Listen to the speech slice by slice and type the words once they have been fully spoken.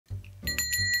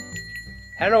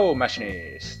Hello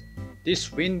machinist!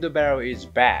 This window barrel is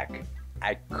back.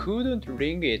 I couldn't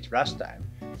ring it last time,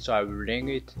 so I will ring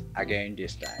it again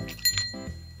this time.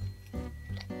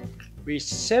 We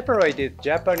separated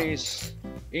Japanese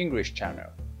English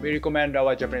channel. We recommend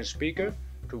our Japanese speaker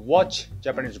to watch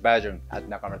Japanese version at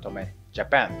Nakamura-Tome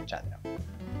Japan channel.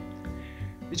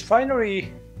 It's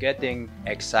finally getting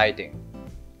exciting.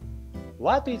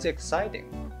 What is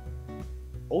exciting?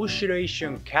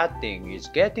 Oscillation cutting is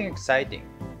getting exciting,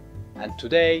 and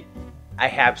today I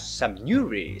have some new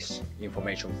release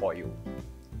information for you.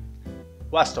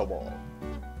 First of all,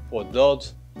 for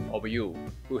those of you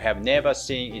who have never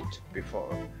seen it before,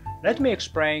 let me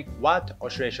explain what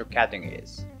oscillation cutting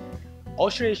is.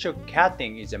 Oscillation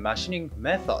cutting is a machining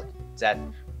method that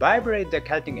vibrates the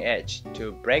cutting edge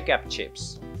to break up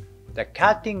chips. The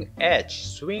cutting edge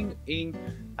swings in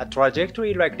a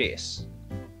trajectory like this.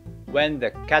 When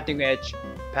the cutting edge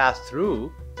passes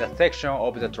through the section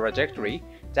of the trajectory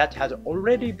that has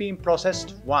already been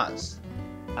processed once,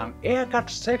 an air cut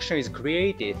section is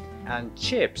created and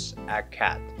chips are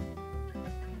cut.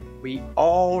 We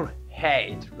all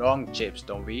hate long chips,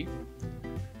 don't we?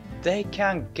 They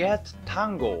can get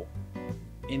tangled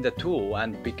in the tool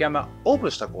and become an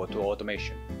obstacle to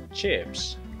automation.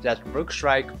 Chips that looks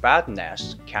like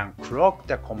badness can clog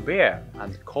the conveyor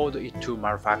and cause it to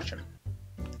malfunction.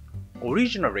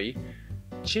 Originally,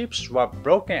 chips were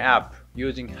broken up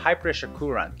using high-pressure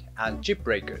coolant and chip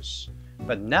breakers,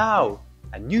 but now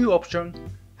a new option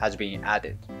has been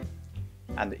added,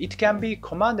 and it can be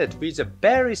commanded with a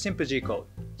very simple G code.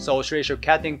 So oscillation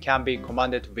cutting can be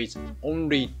commanded with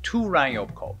only 2 lines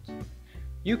of code.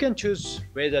 You can choose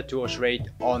whether to oscillate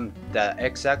on the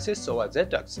x-axis or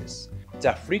z-axis.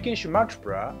 The frequency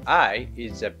multiplier I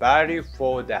is the value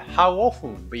for the how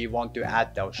often we want to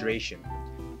add the oscillation.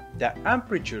 The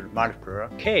amplitude multiplier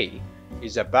k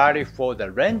is a value for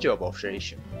the range of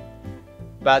oscillation.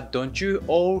 But don't you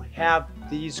all have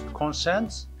these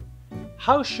concerns?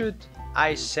 How should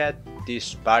I set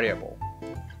this variable?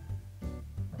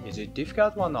 Is it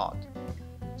difficult or not?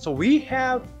 So we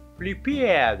have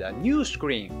prepared a new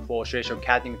screen for oscillation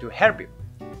cutting to help you.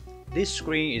 This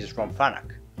screen is from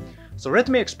FANUC. So let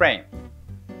me explain.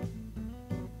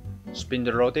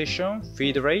 Spindle rotation,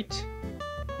 feed rate,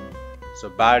 so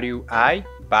value I,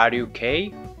 value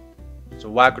K, so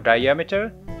work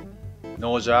diameter,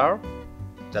 nozzle,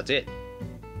 that's it.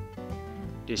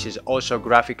 This is also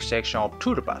graphic section of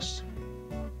toolbars.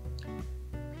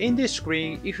 In this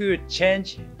screen, if you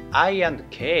change I and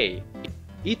K,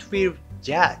 it will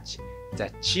judge the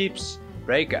chips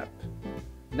breakup.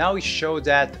 Now it shows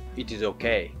that it is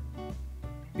okay.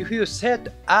 If you set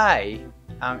I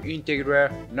an integral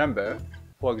number,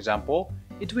 for example,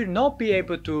 it will not be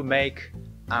able to make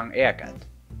an air cut.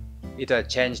 It will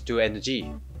change to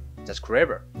NG. That's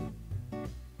clever.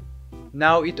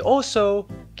 Now it also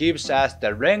gives us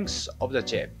the length of the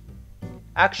chip.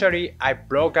 Actually, I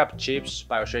broke up chips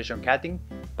by oscillation cutting,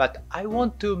 but I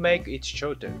want to make it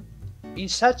shorter. In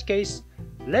such case,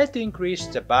 let's increase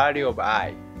the value of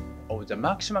I, or the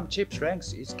maximum chip's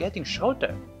length is getting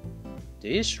shorter.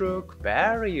 This looks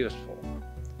very useful.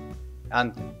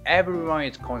 And everyone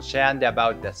is concerned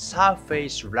about the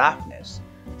surface roughness.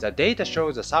 The data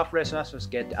shows the surface roughness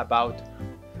gets about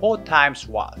 4 times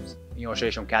worse in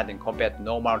oscillation cutting compared to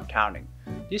normal turning.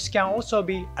 This can also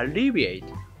be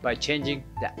alleviated by changing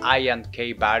the I and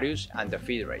K values and the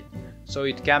feed rate, so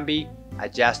it can be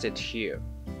adjusted here.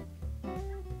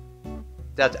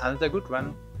 That's another good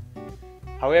one.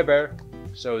 However,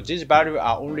 so these values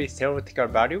are only theoretical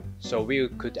value, so we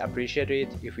could appreciate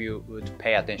it if you would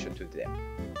pay attention to them.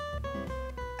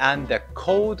 And the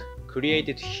code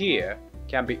created here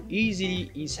can be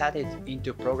easily inserted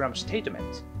into program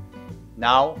statements.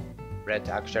 Now, let's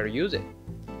actually use it.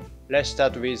 Let's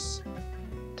start with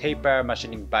taper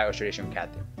machining by oscillation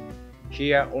cutting.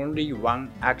 Here only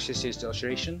one axis is the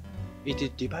oscillation. It is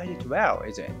divided well,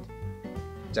 isn't it?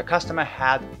 The customer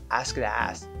had asked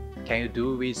us, can you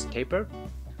do with taper?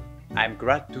 I'm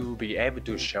glad to be able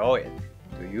to show it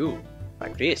to you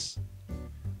like this.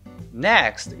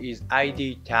 Next is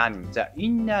ID turning. The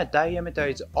inner diameter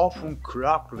is often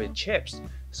clogged with chips,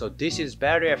 so this is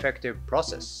very effective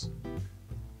process.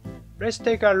 Let's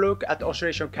take a look at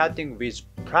oscillation cutting with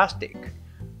plastic.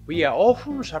 We are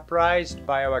often surprised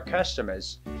by our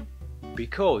customers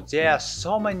because there are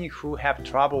so many who have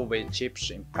trouble with chips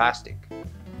in plastic.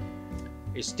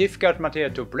 It's difficult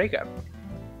material to break up,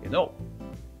 you know,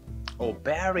 or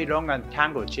very long and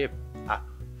tangled chips are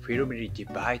firmly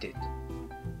divided.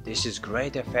 This is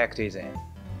great effect, isn't it?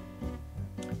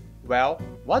 Well,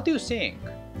 what do you think?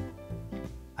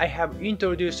 I have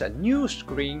introduced a new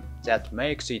screen that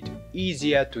makes it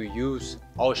easier to use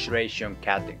oscillation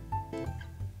cutting.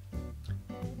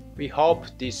 We hope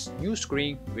this new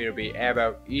screen will be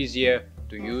ever easier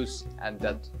to use and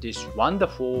that this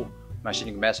wonderful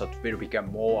machining method will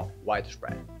become more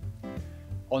widespread.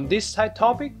 On this side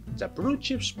topic, the blue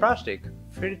chips plastic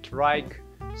felt like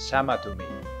summer to me.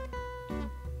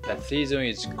 The season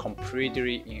is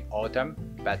completely in autumn,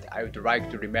 but I would like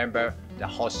to remember the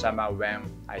hot summer when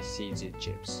I see these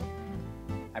chips.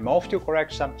 I'm off to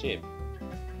collect some chips.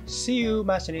 See you,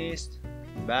 machinist.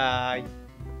 Bye.